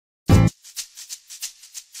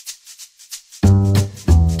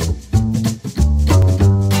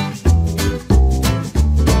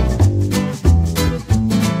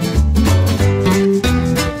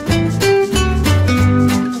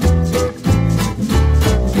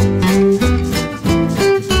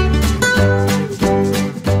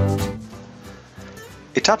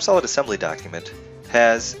TopSolid Assembly document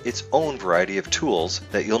has its own variety of tools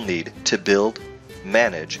that you'll need to build,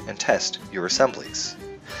 manage, and test your assemblies.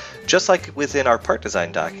 Just like within our part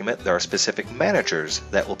design document, there are specific managers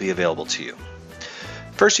that will be available to you.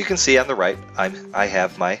 First, you can see on the right, I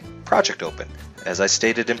have my project open. As I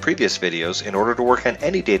stated in previous videos, in order to work on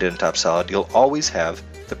any data in TopSolid, you'll always have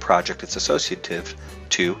the project it's associative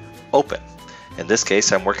to open. In this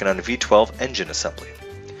case, I'm working on a V12 engine assembly.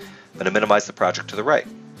 I'm going to minimize the project to the right.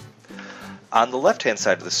 On the left-hand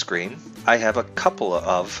side of the screen, I have a couple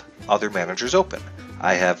of other managers open.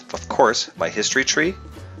 I have, of course, my history tree,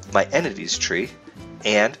 my entities tree,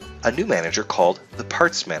 and a new manager called the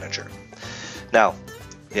parts manager. Now,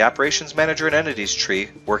 the operations manager and entities tree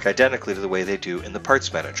work identically to the way they do in the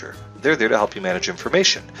parts manager. They're there to help you manage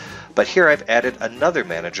information. But here I've added another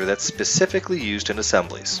manager that's specifically used in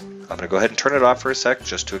assemblies. I'm going to go ahead and turn it off for a sec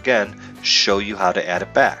just to again show you how to add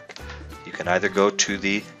it back. You can either go to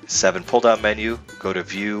the 7 pull-down menu, go to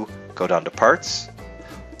View, go down to Parts,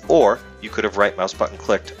 or you could have right mouse button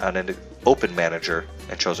clicked on an open manager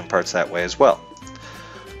and chosen parts that way as well.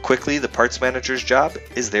 Quickly, the parts manager's job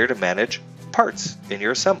is there to manage parts in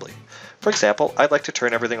your assembly. For example, I'd like to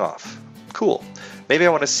turn everything off. Cool. Maybe I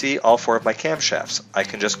want to see all 4 of my camshafts. I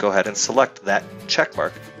can just go ahead and select that check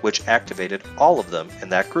mark, which activated all of them in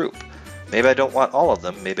that group. Maybe I don't want all of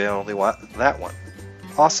them, maybe I only want that one.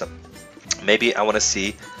 Awesome. Maybe I want to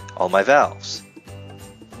see all my valves.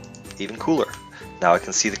 Even cooler. Now I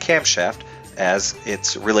can see the camshaft as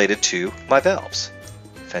it's related to my valves.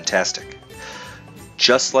 Fantastic.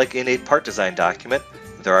 Just like in a part design document,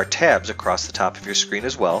 there are tabs across the top of your screen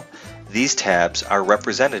as well. These tabs are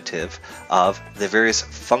representative of the various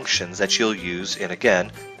functions that you'll use in,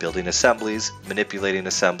 again, building assemblies, manipulating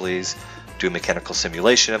assemblies, doing mechanical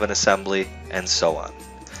simulation of an assembly, and so on.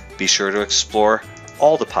 Be sure to explore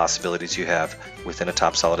all the possibilities you have within a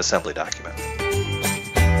TopSolid assembly document.